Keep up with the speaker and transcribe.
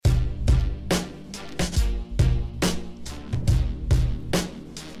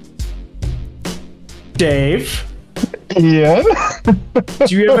Dave, Ian? do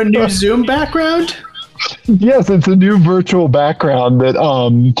you have a new Zoom background? Yes, it's a new virtual background that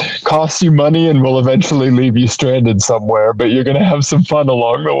costs you money and will eventually leave you stranded somewhere, but you're going to have some fun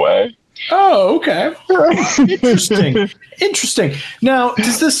along the way. Oh, okay. Interesting. Now,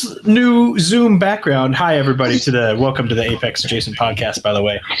 does this new Zoom background? Hi, everybody! Welcome to the Apex Adjacent podcast. By the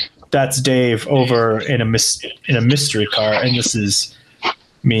way, that's Dave over in a mystery car, and this is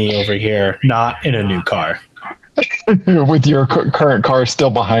me over here, not in a new car. With your current car still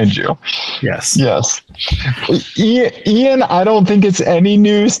behind you. Yes. Ian, I don't think it's any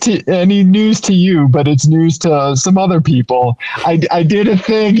news to you, but it's news to some other people. I did a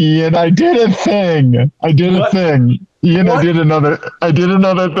thing, Ian. I did a thing. Ian, what? I did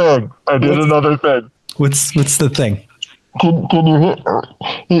another thing. What's the thing? Can you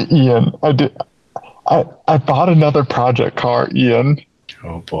hit Ian? I bought another project car, Ian.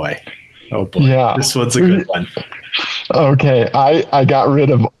 Oh boy. Yeah. This one's a good one. Okay. I got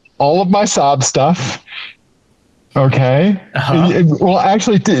rid of all of my Saab stuff. Okay. Uh-huh. Well,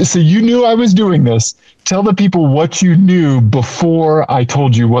 actually, so you knew I was doing this. Tell the people what you knew before I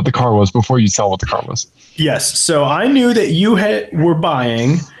told you what the car was, before you saw what the car was. Yes. So I knew that you were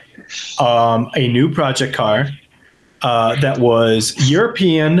buying a new project car that was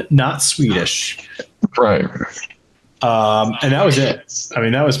European, not Swedish. Right. And that was it. I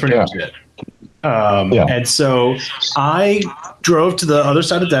mean, that was pretty much it. And so I drove to the other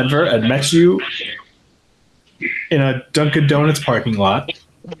side of Denver and met you in a Dunkin' Donuts parking lot,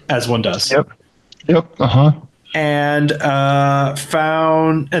 as one does. Yep. Uh-huh. And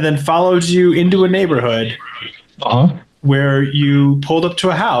then followed you into a neighborhood where you pulled up to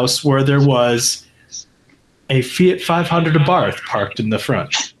a house where there was a Fiat 500 Abarth parked in the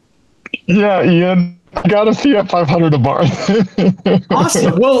front. Yeah, Ian. I got a Fiat 500 Abarth.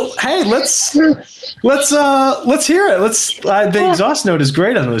 Awesome. Well, hey, let's hear it. The exhaust note is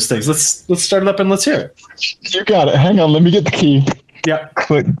great on those things. Let's start it up and let's hear it. You got it. Hang on, let me get the key. Yeah.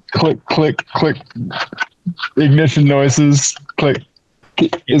 Click. Ignition noises. Click.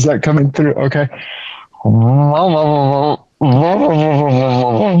 Is that coming through? Okay.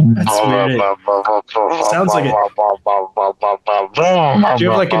 That's weird. Sounds like it. Do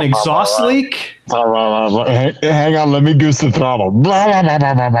you have like an exhaust leak? Hang on, let me goose the throttle.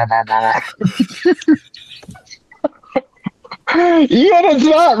 Ian, it's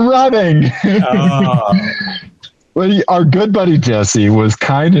not running. Well, our good buddy Jesse was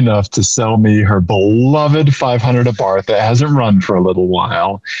kind enough to sell me her beloved 500 Abarth that hasn't run for a little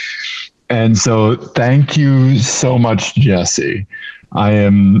while. And so thank you so much, Jesse.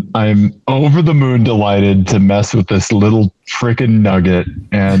 I'm over the moon delighted to mess with this little freaking nugget.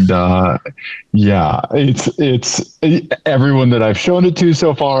 And it's everyone that I've shown it to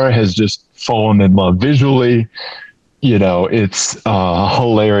so far has just fallen in love visually. You know, it's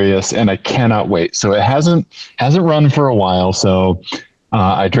hilarious and I cannot wait. So it hasn't run for a while. So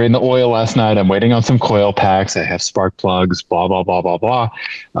I drained the oil last night. I'm waiting on some coil packs. I have spark plugs, blah, blah, blah, blah, blah.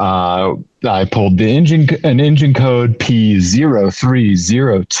 I pulled an engine code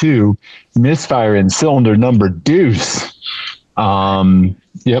P0302, misfire in cylinder number deuce.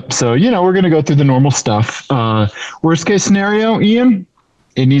 Yep. So, we're going to go through the normal stuff. Worst case scenario, Ian,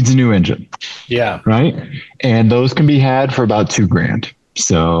 it needs a new engine. Yeah. Right. And those can be had for about $2,000.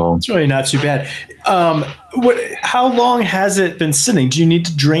 So it's really not too bad. How long has it been sitting? Do you need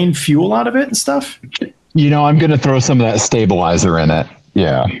to drain fuel out of it and stuff? I'm going to throw some of that stabilizer in it.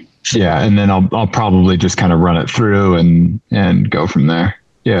 Yeah. And then I'll probably just kind of run it through and go from there.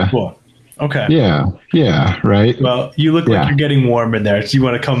 Yeah. Cool. Okay. Yeah. Right. Well, you look like you're getting warm in there. Do you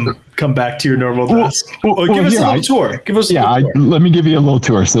want to come back to your normal desk? Give us a little tour. Let me give you a little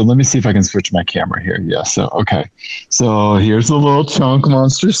tour. So let me see if I can switch my camera here. Yeah. So, okay. So here's the little chunk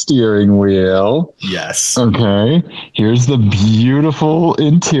monster steering wheel. Yes. Okay. Here's the beautiful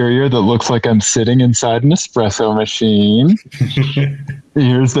interior that looks like I'm sitting inside an espresso machine.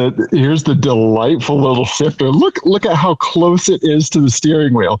 Here's the delightful little shifter. Look at how close it is to the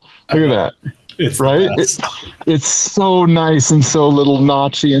steering wheel. Look at that. It's right. It's so nice and so little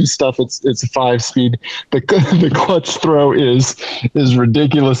notchy and stuff. It's a 5-speed. The clutch throw is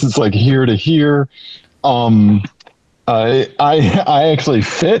ridiculous. It's like here to here. I actually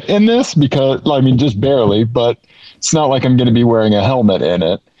fit in this because just barely, but it's not like I'm going to be wearing a helmet in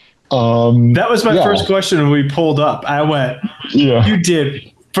it. That was my first question when we pulled up. I went, you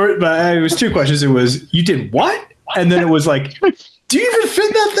did. But it was two questions. It was, you did what? And then it was like, do you even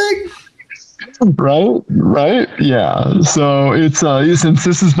fit that thing? Right. Yeah. So it's since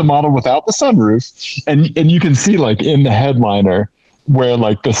this is the model without the sunroof, and you can see like in the headliner where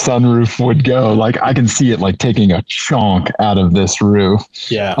like the sunroof would go. Like I can see it like taking a chunk out of this roof.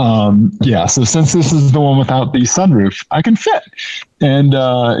 Yeah. Yeah. So since this is the one without the sunroof, I can fit. And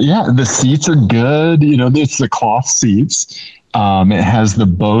yeah, the seats are good. You know, it's the cloth seats. It has the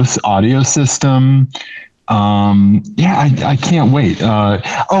Bose audio system. Yeah, I can't wait.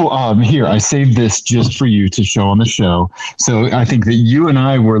 Here, I saved this just for you to show on the show. So I think that you and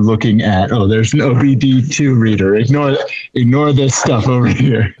I were looking at, there's an OBD2 reader. Ignore this stuff over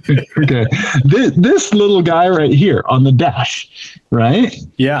here. Okay. This little guy right here on the dash, right?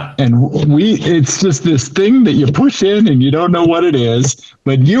 Yeah. And it's just this thing that you push in and you don't know what it is,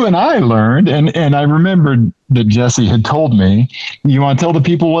 but you and I learned, and I remembered that Jesse had told me. You want to tell the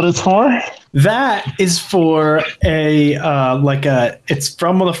people what it's for? That is for it's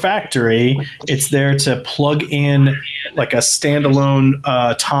from the factory. It's there to plug in like a standalone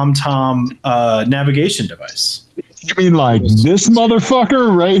TomTom navigation device. You mean like this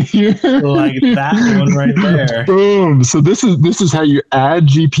motherfucker right here? Like that one right there. Boom. So this is how you add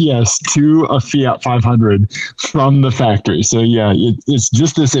GPS to a Fiat 500 from the factory. So yeah, it's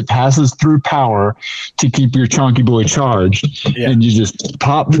just this. It passes through power to keep your chonky boy charged. Yeah. And you just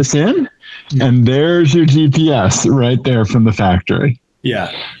pop this in, and there's your GPS right there from the factory.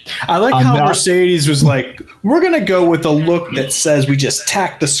 Yeah. I like how Mercedes was like, we're going to go with a look that says we just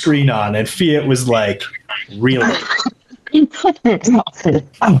tack the screen on. And Fiat was like, really? We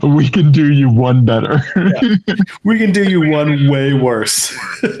can do you one better. Yeah. We can do you one way worse.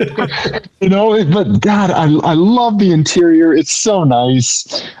 You know, but God, I love the interior. It's so nice.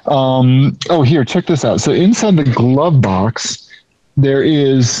 Here, check this out. So inside the glove box, there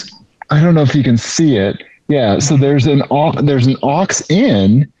is, I don't know if you can see it. Yeah, so there's an aux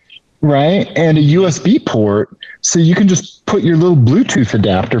in, right, and a USB port, so you can just put your little Bluetooth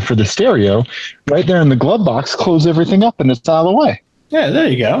adapter for the stereo right there in the glove box, close everything up, and it's out of the way. Yeah, there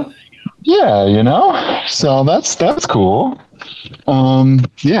you go. Yeah, you know, so that's cool.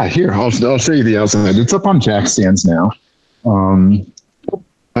 Yeah, here I'll show you the outside. It's up on jack stands now.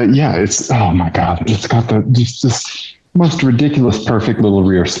 But yeah, it's, oh my God, it's got just this most ridiculous, perfect little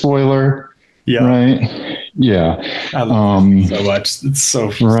rear spoiler. Yeah. Right. Yeah. I love it so much. It's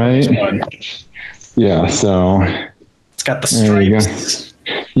so right. fun. Yeah. So it's got the stripes.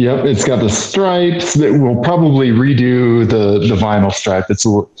 Yep. It's got the stripes that will probably redo the vinyl stripe. It's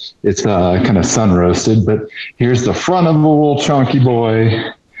kind of sun roasted, but here's the front of the little chunky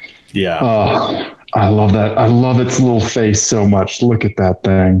boy. Yeah. I love that. I love its little face so much. Look at that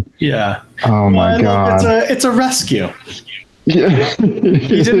thing. Yeah. Oh my God. It's a rescue. Yeah.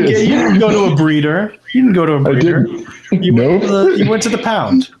 You didn't go to a breeder. You didn't go to a breeder. You went to the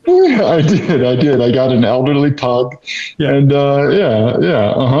pound. I did. I got an elderly pug. Yeah. And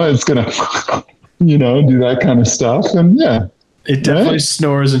it's gonna, do that kind of stuff. And yeah. It definitely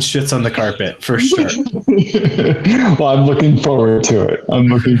snores and shits on the carpet for sure. Well, I'm looking forward to it.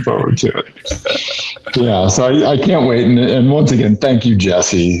 Yeah, so I can't wait. And once again, thank you,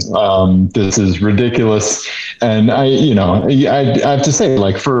 Jesse. This is ridiculous. And I have to say,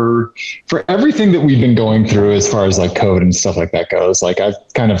 like, for everything that we've been going through as far as like code and stuff like that goes, like I've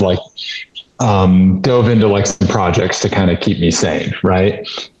kind of like dove into like some projects to kind of keep me sane, right?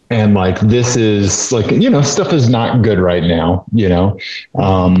 And like, this is like, stuff is not good right now,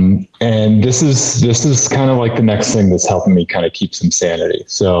 and this is kind of like the next thing that's helping me kind of keep some sanity.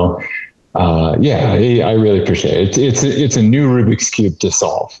 So, I really appreciate it. It's a new Rubik's Cube to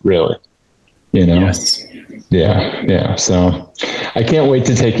solve, really, Yes. Yeah. So I can't wait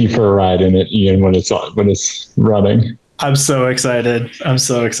to take you for a ride in it, Ian, when it's running. I'm so excited.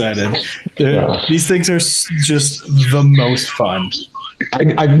 These things are just the most fun.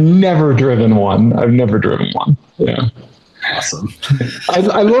 I've never driven one. Yeah. Awesome.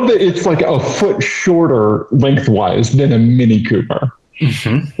 I love that it's like a foot shorter lengthwise than a Mini Cooper.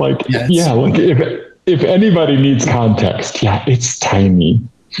 Mm-hmm. Like, like if anybody needs context, it's tiny.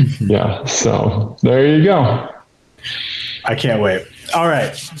 Mm-hmm. Yeah. So there you go. I can't wait. All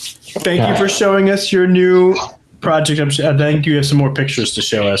right. Thank you for showing us your new project. I think you have some more pictures to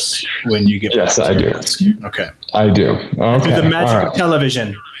show us when you get back. Yes, I do. Okay. I do. Okay. Through the magic of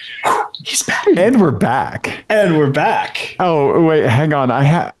television. He's back. And we're back. Oh, wait, hang on.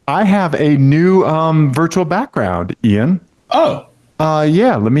 I have a new virtual background, Ian. Oh.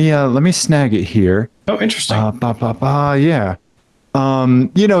 Yeah, let me snag it here. Oh, interesting. Yeah.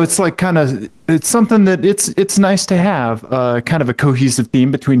 It's like it's something that it's nice to have kind of a cohesive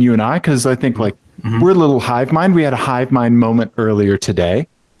theme between you and I, because I think like we're a little hive mind. We had a hive mind moment earlier today.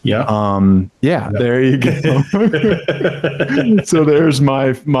 Yeah. There you go. So there's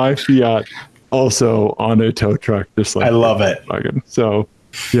my Fiat also on a tow truck, just like I love it. So,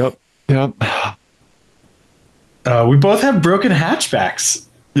 yep. We both have broken hatchbacks.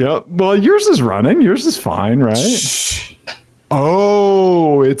 Yep. Well, yours is running. Yours is fine, right? Shh.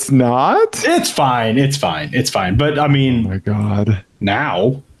 Oh, it's not? It's fine. It's fine. It's fine. But I mean, Oh my God.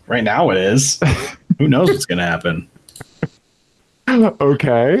 right now it is. Who knows what's going to happen?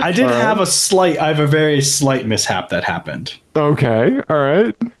 Okay. I have a very slight mishap that happened. Okay. All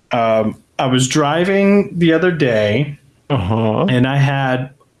right. I was driving the other day and I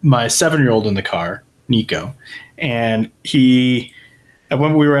had my 7-year-old in the car, Nico, and when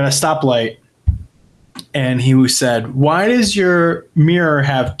we were at a stoplight, and he said, "Why does your mirror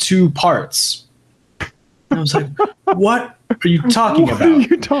have 2 parts?" And I was like, "What are you talking about?" What are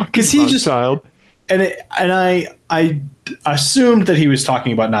you talking about, child? And I assumed that he was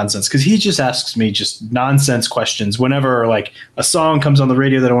talking about nonsense, because he just asks me just nonsense questions whenever like a song comes on the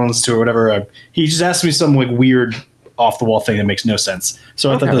radio that I want to listen to or whatever. He just asks me some like weird off the wall thing that makes no sense.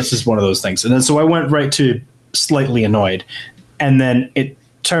 So I thought this is one of those things. And then so I went right to slightly annoyed, and then it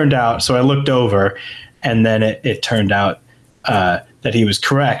turned out. So I looked over, and then it turned out that he was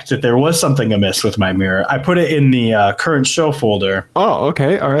correct, that there was something amiss with my mirror. I put it in the current show folder. Oh,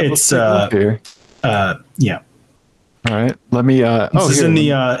 okay. All right. It's yeah. All right. Let me this is in the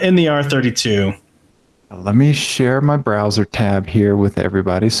R32. Let me share my browser tab here with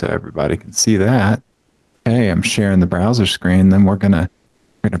everybody so everybody can see that. Okay, I'm sharing the browser screen. Then we're gonna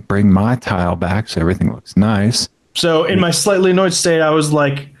bring my tile back so everything looks nice. So in my slightly annoyed state, I was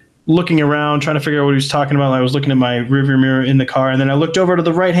like looking around, trying to figure out what he was talking about. I was looking at my rearview mirror in the car, and then I looked over to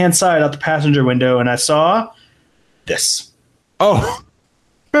the right-hand side out the passenger window, and I saw this. Oh,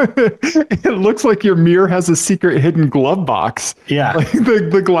 it looks like your mirror has a secret hidden glove box. Yeah, like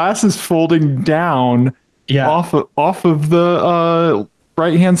the glass is folding down. Yeah, off of the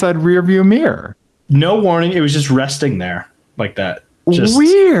right-hand side rear view mirror. No warning. It was just resting there like that. Just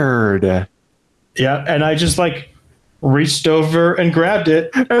weird. Yeah, and I just like reached over and grabbed it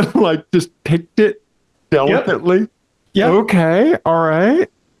and like just picked it delicately. Yeah. Okay. All right.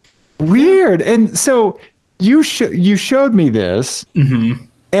 Weird. And so you showed me this,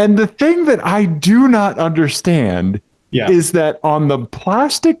 and the thing that I do not understand is that on the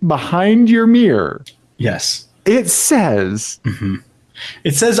plastic behind your mirror, yes, it says,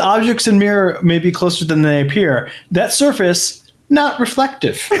 it says objects in mirror may be closer than they appear. That surface not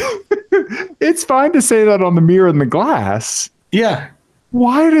reflective. It's fine to say that on the mirror and the glass. Yeah.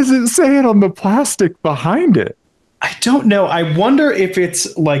 Why does it say it on the plastic behind it? I don't know. I wonder if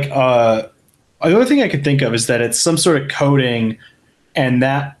it's like the only thing I could think of is that it's some sort of coating, and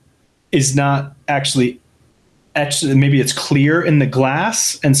that is not actually maybe it's clear in the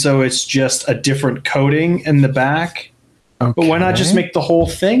glass, and so it's just a different coating in the back. Okay. But why not just make the whole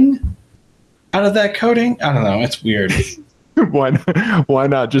thing out of that coating? I don't know. It's weird. Why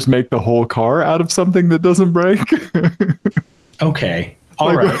not just make the whole car out of something that doesn't break? Okay.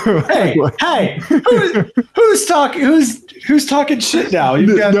 All right. Hey, who's talking shit now?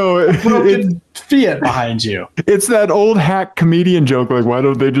 You've got a broken Fiat behind you. It's that old hack comedian joke, like, why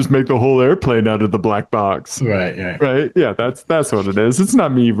don't they just make the whole airplane out of the black box? Right. Yeah, that's what it is. It's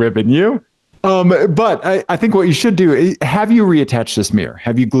not me ribbing you. But I think what you should do, have you reattached this mirror?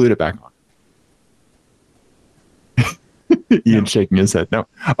 Have you glued it back on? Ian shaking his head. No.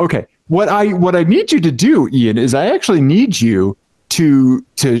 Okay. What I need you to do, Ian, is I actually need you to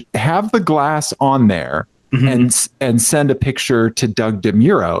have the glass on there and send a picture to Doug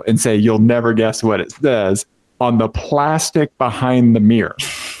DeMuro and say, you'll never guess what it says on the plastic behind the mirror.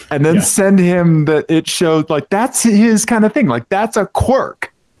 And then send him that it shows, like, that's his kind of thing. Like, that's a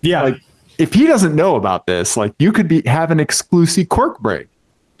quirk. Yeah. Like, if he doesn't know about this, like, you could have an exclusive quirk break.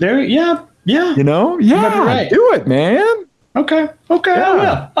 There. Yeah. You know? Yeah. Right. Do it, man. Okay.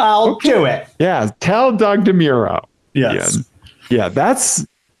 Yeah. I'll do it. Yeah. Tell Doug DeMuro. Yes. Yeah.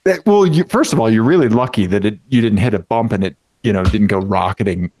 Well, first of all, you're really lucky that you didn't hit a bump and it, didn't go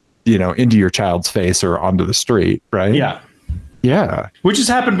rocketing, into your child's face or onto the street. Right. Yeah. Yeah. Which has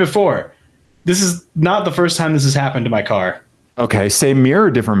happened before. This is not the first time this has happened to my car. Okay. Same mirror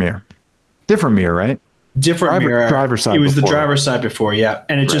or different mirror? Different mirror, right? Different mirror. Driver's side. It was the driver's side before. Yeah.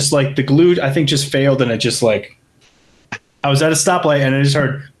 And it just like the glue, I think, just failed. And it just like, I was at a stoplight and I just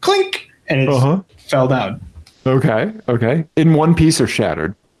heard clink and it fell down. Okay. In one piece or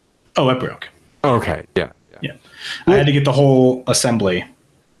shattered? Oh, it broke. Okay. Yeah. I had to get the whole assembly.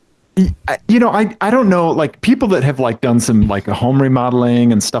 I don't know, like, people that have like done some like a home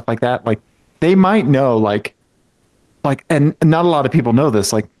remodeling and stuff like that, like, they might know like, and not a lot of people know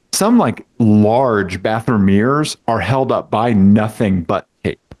this, like, some like large bathroom mirrors are held up by nothing but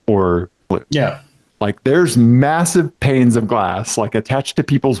tape or glue. Yeah. Like there's massive panes of glass like attached to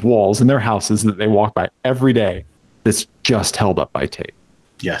people's walls in their houses that they walk by every day that's just held up by tape.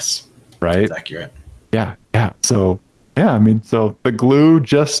 Yes. Right? That's accurate. Yeah. Yeah. So, yeah, I mean, so the glue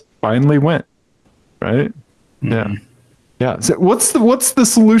just finally went. Right? Mm-hmm. Yeah. Yeah. So what's the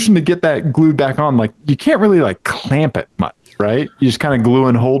solution to get that glued back on? Like you can't really like clamp it much, right? You just kind of glue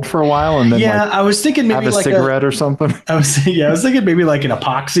and hold for a while and then I was thinking maybe have a like cigarette or something. I was thinking maybe like an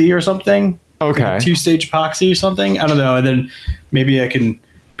epoxy or something. Okay. Like a 2-stage epoxy or something. I don't know. And then maybe I can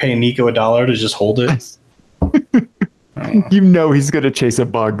pay Nico $1 to just hold it. You know he's going to chase a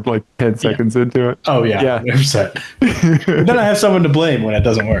bug like 10 seconds into it. Oh, yeah. 100%. Then I have someone to blame when it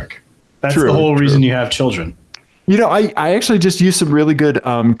doesn't work. That's the whole reason you have children. You know, I actually just used some really good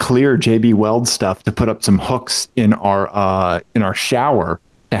clear JB Weld stuff to put up some hooks in our shower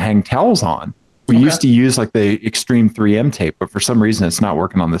to hang towels on. We used to use like the Extreme 3M tape, but for some reason it's not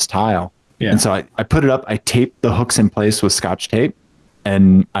working on this tile. Yeah. And so I put it up, I taped the hooks in place with Scotch tape,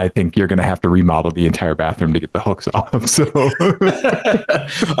 and I think you're going to have to remodel the entire bathroom to get the hooks off. So,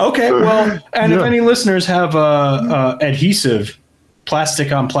 okay, well, and if any listeners have adhesive,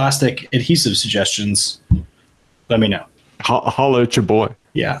 plastic on plastic adhesive suggestions, let me know. Holla at your boy.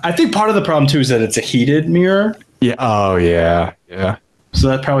 Yeah, I think part of the problem too is that it's a heated mirror. Yeah. Oh, yeah. Yeah. So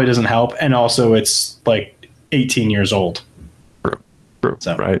that probably doesn't help, and also it's like 18 years old.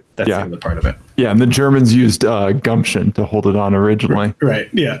 So right. That's the other part of it. Yeah. And the Germans used gumption to hold it on originally. Right.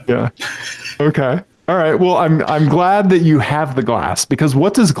 Yeah. Yeah. Okay. All right. Well, I'm glad that you have the glass, because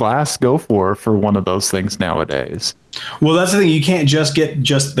what does glass go for one of those things nowadays? Well, that's the thing. You can't just get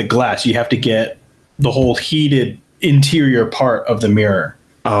just the glass. You have to get the whole heated interior part of the mirror.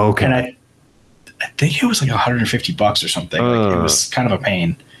 Oh, okay. And I think it was like $150 or something. Like it was kind of a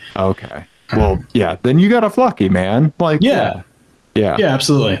pain. Okay. Well, yeah. Then you got a Flocky, man. Like, yeah. Yeah,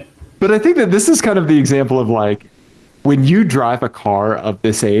 absolutely. But I think that this is kind of the example of like when you drive a car of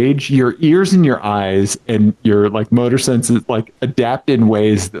this age, your ears and your eyes and your like motor senses like adapt in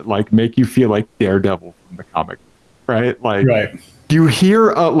ways that like make you feel like Daredevil from the comic, right? Like you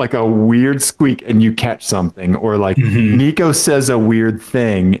hear like a weird squeak and you catch something, or like Nico says a weird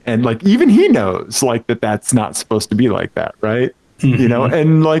thing and like even he knows like that's not supposed to be like that, right? You know,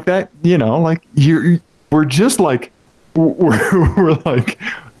 and like that, you know, like we're just like we're like,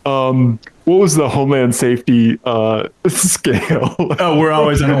 what was the Homeland Safety scale? Oh, we're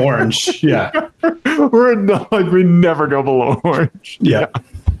always an orange. Yeah, we're not, like we never go below orange. Yeah.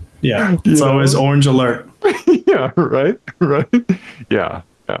 It's always orange alert. Yeah, right. Yeah.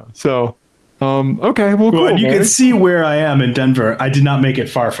 So, okay, well, cool. And you can see where I am in Denver. I did not make it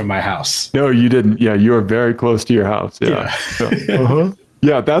far from my house. No, you didn't. Yeah, you are very close to your house. Yeah.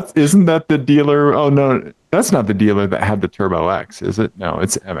 Yeah, isn't that the dealer? Oh no. That's not the dealer that had the Turbo X, is it? No,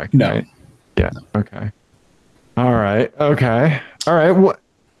 it's Emic. No. Right? Yeah. Okay. All right. Okay. All right.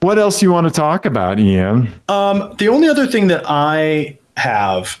 What else you want to talk about, Ian? The only other thing that I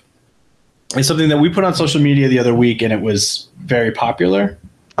have is something that we put on social media the other week, and it was very popular.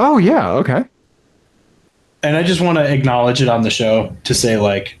 Oh, yeah. Okay. And I just want to acknowledge it on the show to say,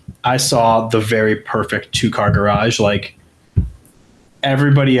 like, I saw the very perfect 2-car garage. Like,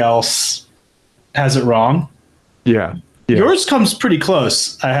 everybody else has it wrong. Yeah. Yours comes pretty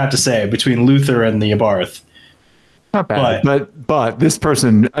close, I have to say, between Luther and the Abarth. Not bad, but this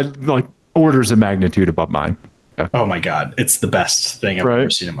person like orders of magnitude above mine. Yeah. Oh my God, it's the best thing I've ever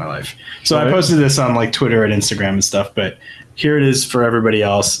seen in my life. So I posted this on like Twitter and Instagram and stuff, but here it is for everybody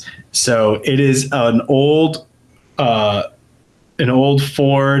else. So it is an old Ford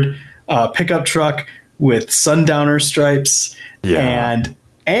pickup truck with Sundowner stripes and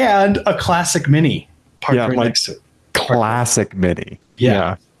a classic Mini parked right next to it. Classic Mini.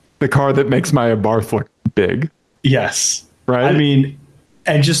 Yeah. The car that makes my Abarth look big. Yes. Right. I mean,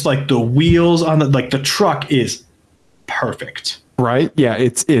 and just like the wheels on the truck is perfect. Right. Yeah.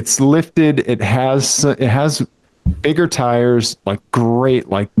 It's lifted. It has bigger tires, like great,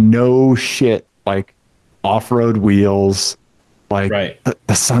 like no shit, like off-road wheels. Like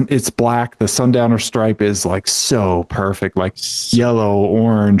the sun, it's black. The Sundowner stripe is like so perfect, like yellow,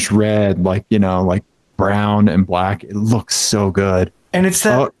 orange, red, like, you know, like brown and black. It looks so good. And it's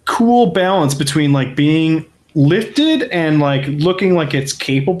that cool balance between like being lifted and like looking like it's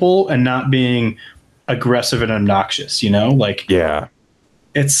capable and not being aggressive and obnoxious, you know, like,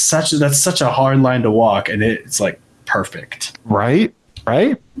 that's such a hard line to walk, and it's like perfect. Right.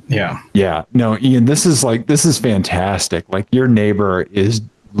 Yeah. No, Ian, this is fantastic. Like your neighbor is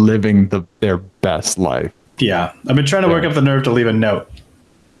living their best life. Yeah. I've been trying to work up the nerve to leave a note.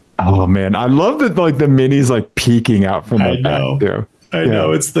 Oh man. I love that like the Mini's like peeking out from the back there. I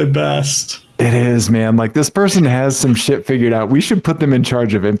know, it's the best. It is, man. Like, this person has some shit figured out. We should put them in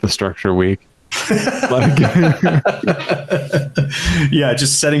charge of Infrastructure Week. Yeah,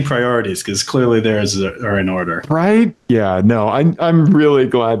 just setting priorities, because clearly theirs are in order. Right? Yeah, no, I'm really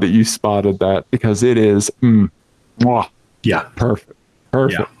glad that you spotted that, because it is yeah, perfect.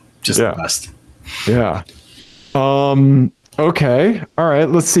 Yeah, just the best. Yeah. Okay. All right.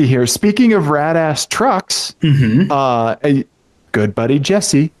 Let's see here. Speaking of rad ass trucks, a good buddy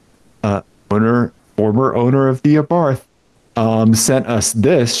Jesse, former owner of the Abarth, sent us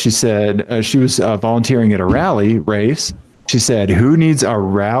this. She said she was volunteering at a rally race. She said, "Who needs a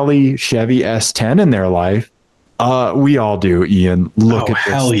rally Chevy S10 in their life?" We all do, Ian. Look at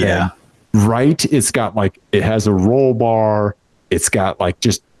this hell yeah. thing. Right? It's got like, it has a roll bar. It's got like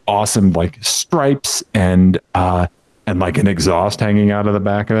just awesome like stripes and like an exhaust hanging out of the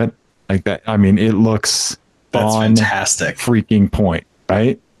back of it. Like that. I mean, it looks fantastic. Freaking point,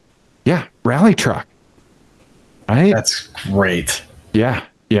 right? Yeah, rally truck. Right? That's great. Yeah.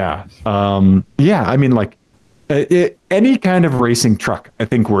 Yeah. Yeah, I mean, like any kind of racing truck, I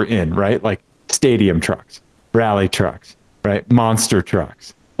think we're in, right? Like stadium trucks, rally trucks, right? Monster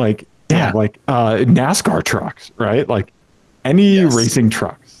trucks. Like like NASCAR trucks, right? Like any racing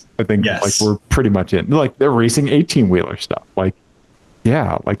trucks, I think like we're pretty much in. Like they're racing 18-wheeler stuff. Like,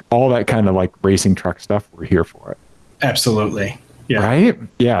 yeah, like all that kind of like racing truck stuff, we're here for it. Absolutely. Yeah. Right?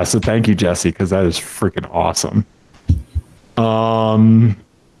 Yeah. So thank you, Jesse, because that is freaking awesome.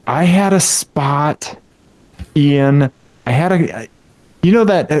 I had a spot, Ian. I had a, you know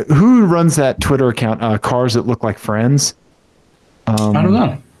that who runs that Twitter account? Cars That Look Like Friends. I don't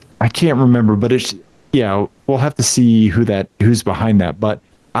know. I can't remember, but it's we'll have to see who's behind that. But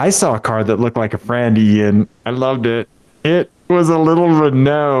I saw a car that looked like a friend, Ian. I loved it. It was a little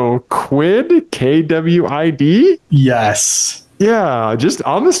Renault Kwid, KWID. Yes. Yeah, just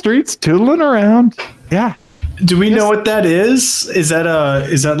on the streets, tootling around. Yeah. Do we know what that is? Is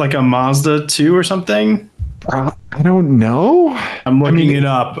that like a Mazda 2 or something? I don't know. I'm looking it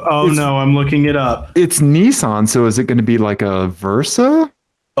up. Oh no, I'm looking it up. It's Nissan, so is it going to be like a Versa?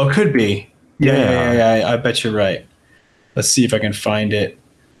 Oh, could be. Yeah. I bet you're right. Let's see if I can find it.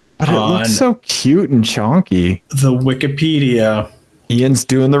 But it looks so cute and chunky. The Wikipedia. Ian's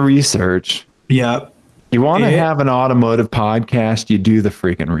doing the research. Yeah. You want to have an automotive podcast, you do the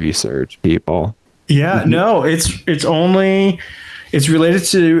freaking research, people. Yeah, no, it's related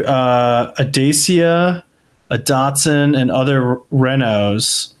to a Dacia, a Datsun, and other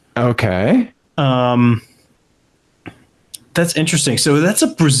Renaults. Okay. That's interesting. So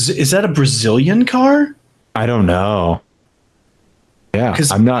is that a Brazilian car? I don't know. Yeah,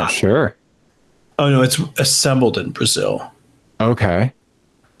 I'm not sure. Oh no, it's assembled in Brazil. Okay.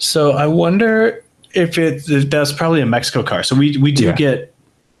 So I wonder if that's probably a Mexico car. So we do get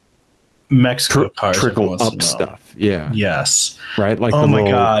Mexico cars trickle up stuff. Yeah. Yes. Right. Like, oh my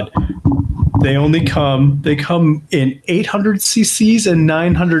God. They come in 800 cc's and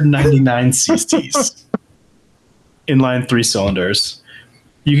 999 cc's. Inline 3 cylinders.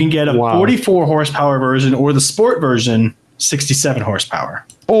 You can get a 44 horsepower version or the sport version, 67 horsepower.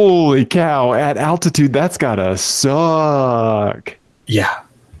 Holy cow. At altitude, that's gotta suck. Yeah.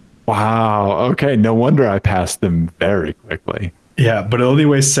 Wow. Okay. No wonder I passed them very quickly. Yeah, but it only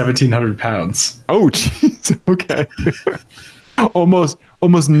weighs 1,700 pounds. Oh, jeez. Okay. almost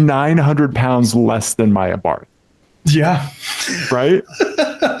 900 pounds less than my Abarth. Yeah. Right?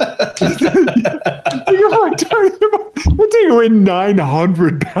 We're taking away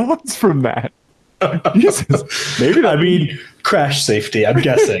 900 pounds from that. Jesus. Maybe that, I mean, crash safety, I'm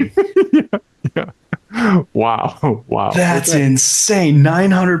guessing. Yeah. Wow. That's insane.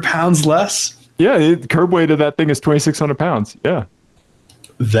 900 pounds less? Yeah, curb weight of that thing is 2,600 pounds. Yeah.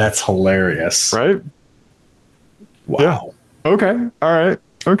 That's hilarious. Right? Wow. Yeah. Okay. All right.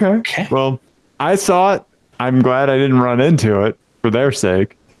 Okay. Well, I saw it. I'm glad I didn't run into it for their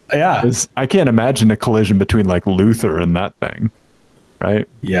sake. Yeah. I can't imagine a collision between like Luther and that thing. Right?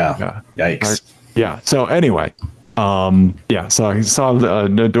 Yeah. Yikes. Right. Yeah. So anyway, so I saw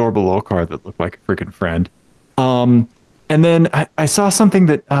an adorable little car that looked like a freaking friend. And then I saw something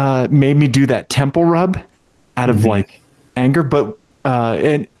that made me do that temple rub out of like anger. But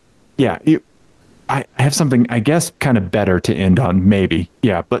I have something, I guess, kind of better to end on, maybe.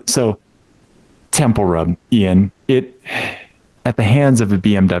 Yeah. But so temple rub, Ian, it at the hands of a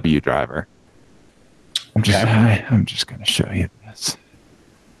BMW driver. I'm just going to show you this.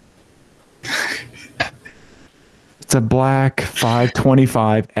 It's a black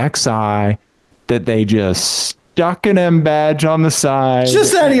 525 XI that they just stuck an M badge on the side.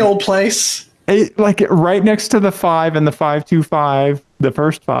 Just any old place. like right next to the 5 and the 525, the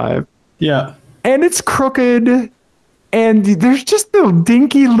first 5. Yeah. And it's crooked. And there's just the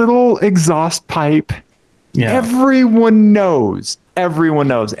dinky little exhaust pipe. Yeah. Everyone knows.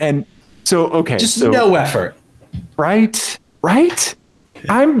 And so, okay. Just no effort. Right?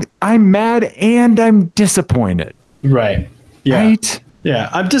 Yeah. I'm mad and I'm disappointed. Right. Yeah. Right? Yeah.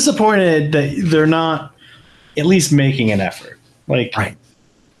 I'm disappointed that they're not at least making an effort. Like, right.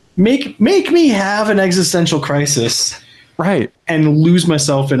 Make me have an existential crisis. Right. And lose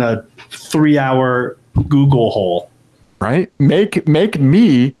myself in a 3-hour Google hole. Right? Make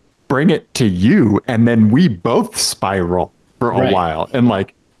me bring it to you, and then we both spiral for a while, and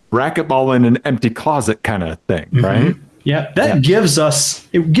like racquetball in an empty closet kind of thing, right? Yeah, that gives us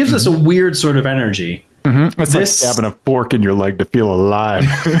us a weird sort of energy. Mm-hmm. It's like stabbing a fork in your leg to feel alive.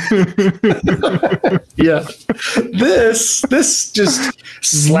 Yeah, this just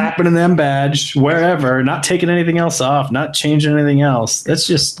slapping an M badge wherever, not taking anything else off, not changing anything else.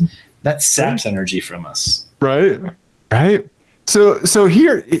 That saps energy from us. Right. So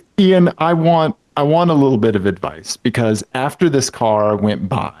here, Ian, I want a little bit of advice, because after this car went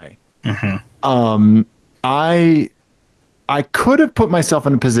by, I could have put myself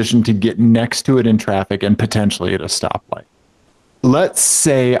in a position to get next to it in traffic and potentially at a stoplight. Let's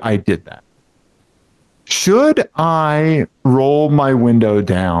say I did that. Should I roll my window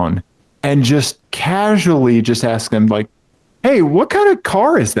down and just casually just ask them, like, hey, what kind of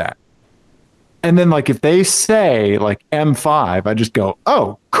car is that? And then, like, if they say like M5, I just go,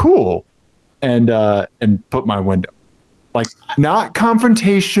 oh, cool, and put my window, like, not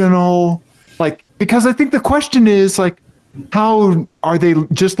confrontational, like, because I think the question is, like, how are they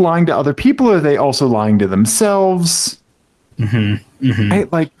just lying to other people? Or are they also lying to themselves?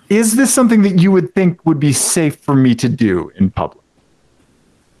 Like, is this something that you would think would be safe for me to do in public?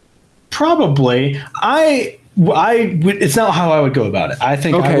 Probably. I would. It's not how I would go about it. I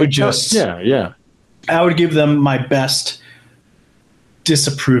think I would just. Yeah. I would give them my best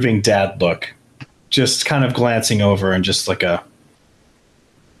disapproving dad look, just kind of glancing over and just like a.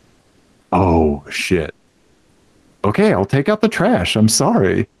 Oh shit. Okay, I'll take out the trash. I'm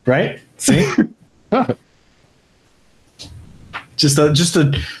sorry. Right? See? Just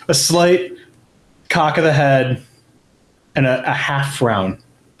a slight cock of the head and a half frown.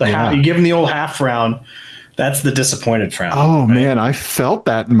 You give him the old half frown. That's the disappointed frown. Oh, right? Man, I felt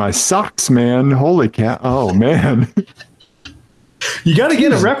that in my socks, man. Holy cow. Oh, man. You got to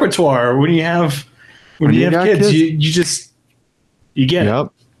get a repertoire when you have kids. You get it.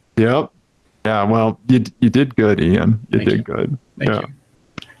 Yep. Yeah, well, you did good, Ian. You did good. Thank you.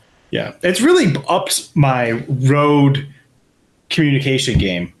 Yeah, it's really upped my road communication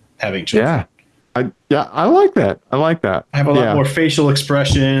game having children. I like that. I have a lot more facial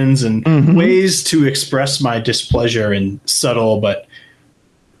expressions and ways to express my displeasure in subtle but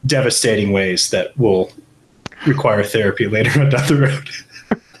devastating ways that will require therapy later on down the road.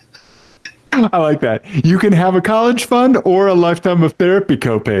 I like that. You can have a college fund or a lifetime of therapy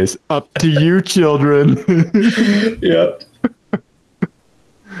copays. Up to you, children. Yep.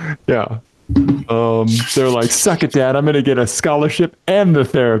 Yeah. They're like, suck it, Dad. I'm going to get a scholarship and the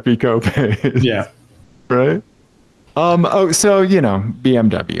therapy copays. Yeah. Right? So,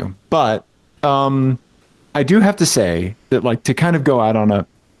 BMW. But I do have to say that, like, to kind of go out on a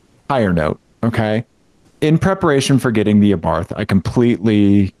higher note, okay? In preparation for getting the Abarth, I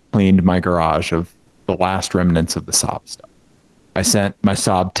completely cleaned my garage of the last remnants of the Saab stuff. I sent my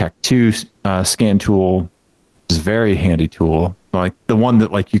Saab Tech 2 scan tool, which is a very handy tool, like the one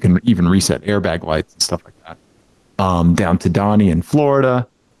that, like, you can even reset airbag lights and stuff like that, down to Donnie in Florida.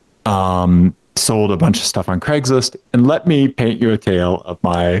 Sold a bunch of stuff on Craigslist, and let me paint you a tale of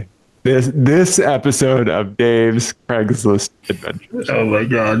this episode of Dave's Craigslist adventures. Oh my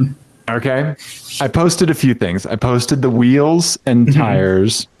God. Okay. I posted a few things. I posted the wheels and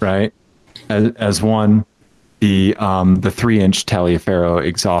tires, right? As one, the 3-inch Taliaferro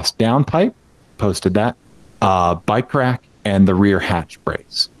exhaust downpipe, posted that, bike rack, and the rear hatch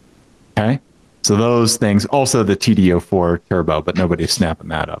brace. Okay. So those things, also the TD04 turbo, but nobody's snapping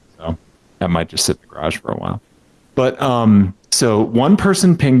that up. So that might just sit in the garage for a while. But so one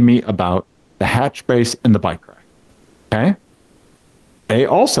person pinged me about the hatch brace and the bike rack. Okay. They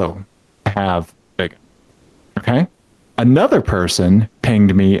also have Vigan. Okay. Another person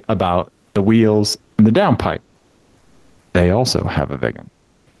pinged me about the wheels and the downpipe. They also have a Vigan.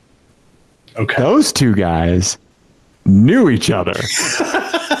 Okay. Those two guys knew each other.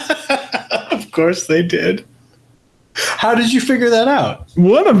 Of course they did. How did you figure that out?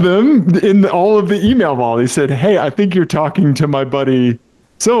 One of them, in all of the email volleys, said, hey, I think you're talking to my buddy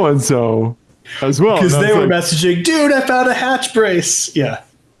so-and-so. as well. Because they were messaging, dude, I found a hatch brace. Yeah.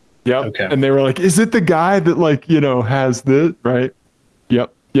 Yep. Okay. And they were like, is it the guy that like, has this? Right.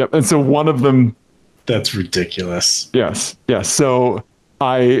 Yep. Yep. And so one of them. That's ridiculous. Yes. Yes. So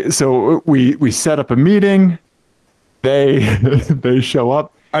we set up a meeting. They show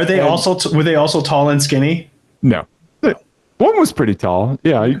up. Are they were they also tall and skinny? No. One was pretty tall.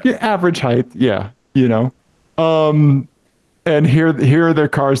 Yeah. Average height. Yeah. And here are their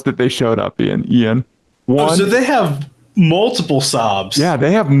cars that they showed up in, Ian. One, so they have multiple Saabs. Yeah,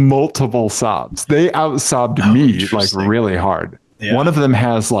 they have multiple Saabs. They out-Saabed me like really hard. Yeah. One of them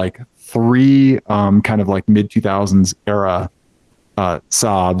has like 3 kind of like mid-2000s era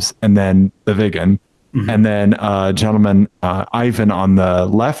Saabs, and then the Viggen. Mm-hmm. And then gentleman Ivan on the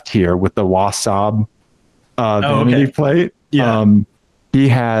left here with the Wasab vanity plate. Yeah. He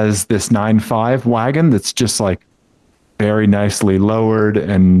has this 9.5 wagon that's just like very nicely lowered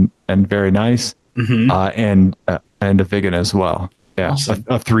and very nice. Mm-hmm. And a Viggen as well. Yeah, awesome.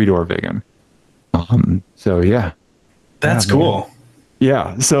 a 3-door Viggen. So yeah, that's cool.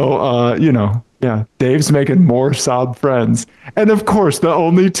 Yeah. So Dave's making more Saab friends, and of course, the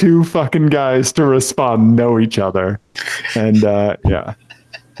only 2 fucking guys to respond know each other, and yeah,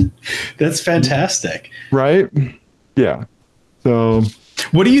 that's fantastic, right? Yeah. So,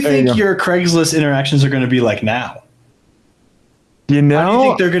 what do you think your Craigslist interactions are going to be like now? How do you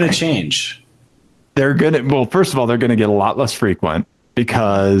think they're going to change? Well, first of all, they're going to get a lot less frequent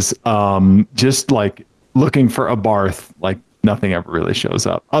because just like looking for a Barth, like nothing ever really shows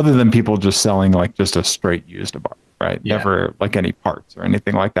up other than people just selling like just a straight used Barth, right? Yeah. Never like any parts or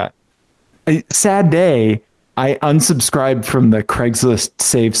anything like that. Sad day, I unsubscribed from the Craigslist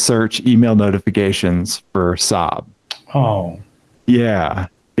Save Search email notifications for Saab. Oh. Yeah.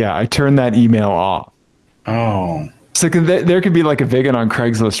 Yeah, I turned that email off. Oh. So there could be like a Viggen on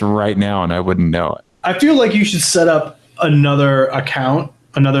Craigslist right now and I wouldn't know it. I feel like you should set up another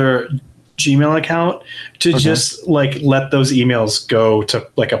Gmail account to just like let those emails go to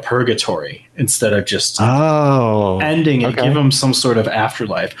like a purgatory instead of just ending it. Give them some sort of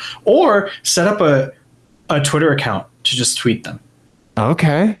afterlife, or set up a Twitter account to just tweet them.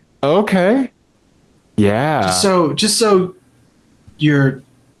 Okay. Yeah. Just so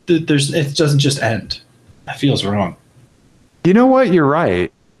it doesn't just end. That feels wrong. You know what? You're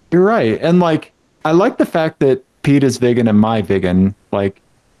right. And like, I like the fact that Peter's Viggen and my Viggen, like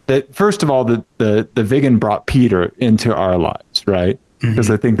that. First of all, the Viggen brought Peter into our lives, right?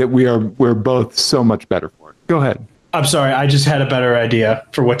 Because I think that we're both so much better for it. Go ahead. I'm sorry. I just had a better idea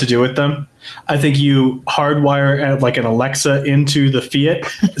for what to do with them. I think you hardwire like an Alexa into the Fiat,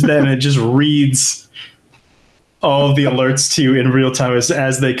 then it just reads all of the alerts to you in real time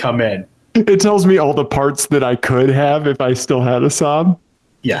as they come in. It tells me all the parts that I could have if I still had a Saab.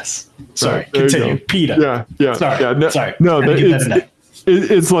 Yes. Sorry. Right, continue. PETA. Yeah. Sorry. Yeah, sorry. No,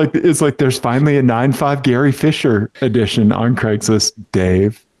 it's like there's finally a 9.5 Gary Fisher edition on Craigslist,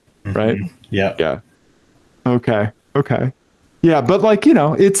 Dave. Right? Yeah. Yeah. Okay. Yeah, but like,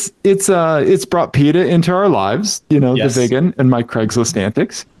 it's brought PETA into our lives, the Viggen and my Craigslist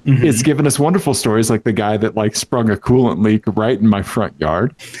antics. Mm-hmm. It's given us wonderful stories like the guy that like sprung a coolant leak right in my front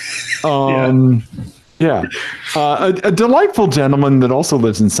yard. Yeah. A delightful gentleman that also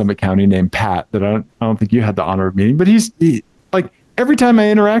lives in Summit County named Pat that I don't think you had the honor of meeting, but he's like every time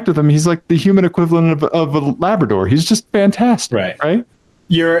I interact with him, he's like the human equivalent of a Labrador. He's just fantastic. Right.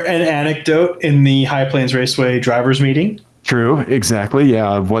 You're an anecdote in the High Plains Raceway drivers meeting. True. Exactly.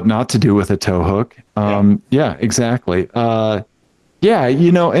 Yeah. What not to do with a tow hook. Yeah, exactly. My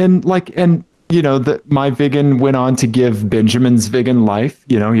Viggen went on to give Benjamin's Viggen life.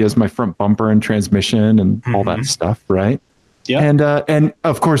 He has my front bumper and transmission and all that stuff. Right. Yeah. And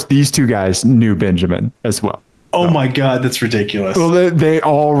of course, these 2 guys knew Benjamin as well. Oh my God. That's ridiculous. Well, they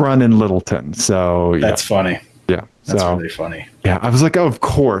all run in Littleton. So that's funny. Yeah. That's really funny. Yeah. I was like, oh, of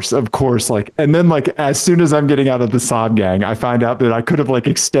course. Like, and then like, as soon as I'm getting out of the Saab gang, I find out that I could have like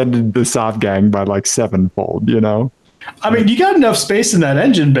extended the Saab gang by like 7-fold, I mean, you got enough space in that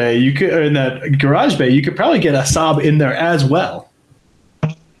engine bay. You could, or in that garage bay, you could probably get a Saab in there as well.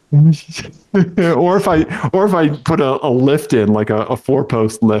 or if I put a lift in, like a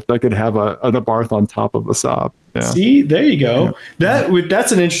 4-post lift, I could have a Abarth on top of a Saab. Yeah. See, there you go. Yeah.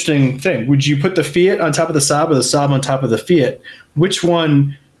 That's an interesting thing. Would you put the Fiat on top of the Saab or the Saab on top of the Fiat? Which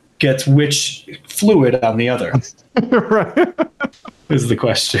one gets which fluid on the other? Right. Is the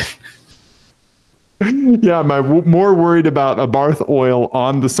question. Yeah, am I more worried about Abarth oil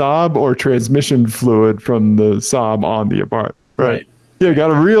on the Saab or transmission fluid from the Saab on the Abarth? Right. Yeah,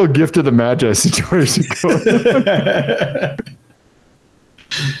 got a real gift of the Magi situation going.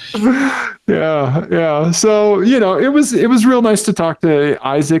 Yeah. So, it was real nice to talk to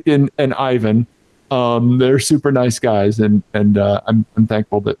Isaac and Ivan. They're super nice guys, and I'm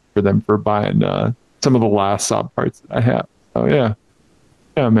thankful for them for buying some of the last Saab parts that I have. Oh yeah,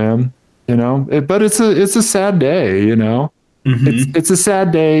 man. But it's a sad day. It's a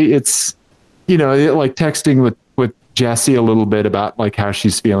sad day. It's like texting with Jessie a little bit about like how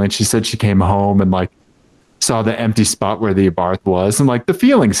she's feeling. She said she came home and like saw the empty spot where the Abarth was, and like the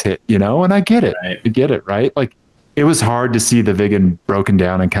feelings hit, and I get it. Right. I get it, right? Like it was hard to see the Viggen broken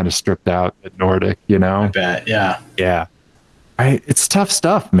down and kind of stripped out at Nordic, I bet, yeah. Yeah. It's tough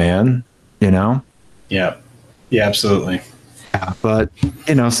stuff, man, Yeah. Yeah, absolutely. Yeah, but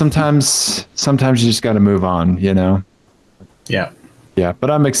sometimes you just got to move on, Yeah. Yeah,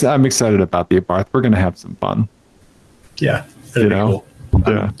 but I'm excited about the Abarth. We're gonna have some fun. Yeah, that'd be cool.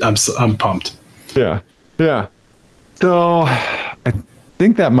 I'm pumped. Yeah. Yeah. So I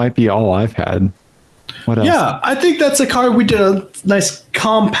think that might be all I've had. What else? Yeah, I think that's a car. We did a nice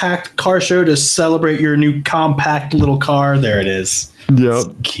compact car show to celebrate your new compact little car. There it is. Yep.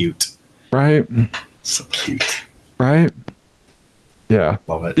 So cute. Right. So cute. Right. Yeah.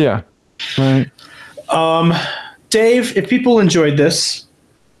 Love it. Yeah. Right. Dave, if people enjoyed this,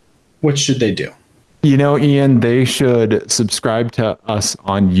 what should they do? Ian, they should subscribe to us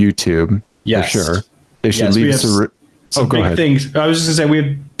on YouTube. Yes. For sure. They should leave us some big things. I was just gonna say we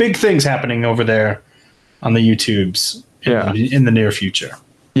have big things happening over there on the YouTubes in the near future.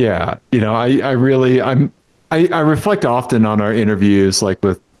 Yeah. I reflect often on our interviews like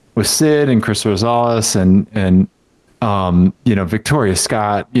with Sid and Chris Rosales and Victoria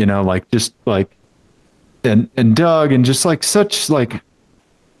Scott, like just like and Doug and just like such like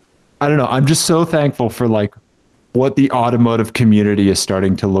I don't know, I'm just so thankful for like what the automotive community is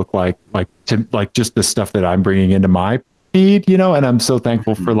starting to look like just the stuff that I'm bringing into my feed, and I'm so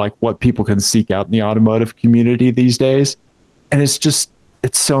thankful for like what people can seek out in the automotive community these days. And it's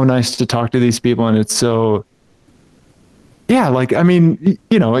so nice to talk to these people. And it's so, yeah, like, I mean,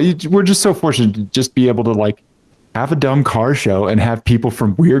 we're just so fortunate to just be able to like have a dumb car show and have people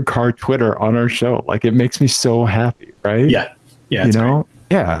from Weird Car Twitter on our show. Like it makes me so happy. Right. Yeah. Yeah. Great.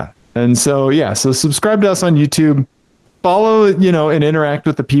 Yeah. And so, so subscribe to us on YouTube, follow, and interact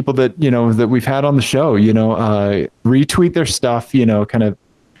with the people that, that we've had on the show, retweet their stuff, kind of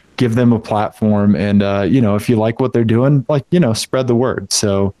give them a platform. And, if you like what they're doing, like, spread the word.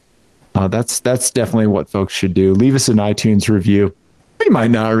 So that's definitely what folks should do. Leave us an iTunes review. We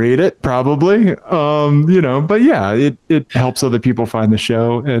might not read it, probably, but yeah, it helps other people find the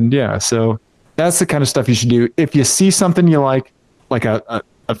show. And yeah, so that's the kind of stuff you should do. If you see something you like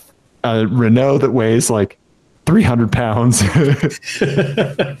a Renault that weighs like 300 pounds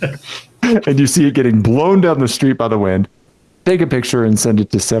and you see it getting blown down the street by the wind, take a picture and send it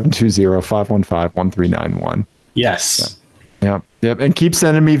to 720-515-1391. Yes. Yep. And keep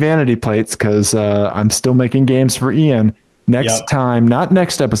sending me vanity plates because I'm still making games for Ian. Next time, not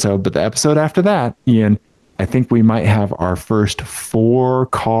next episode, but the episode after that, Ian, I think we might have our first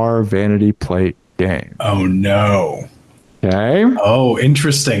 4-car vanity plate game. Oh, no. Okay. Oh,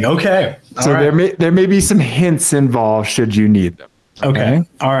 interesting. Okay. So there may be some hints involved should you need them. Okay.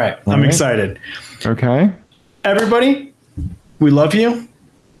 All right. I'm excited. Okay. Everybody, we love you.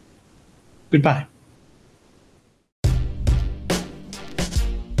 Goodbye.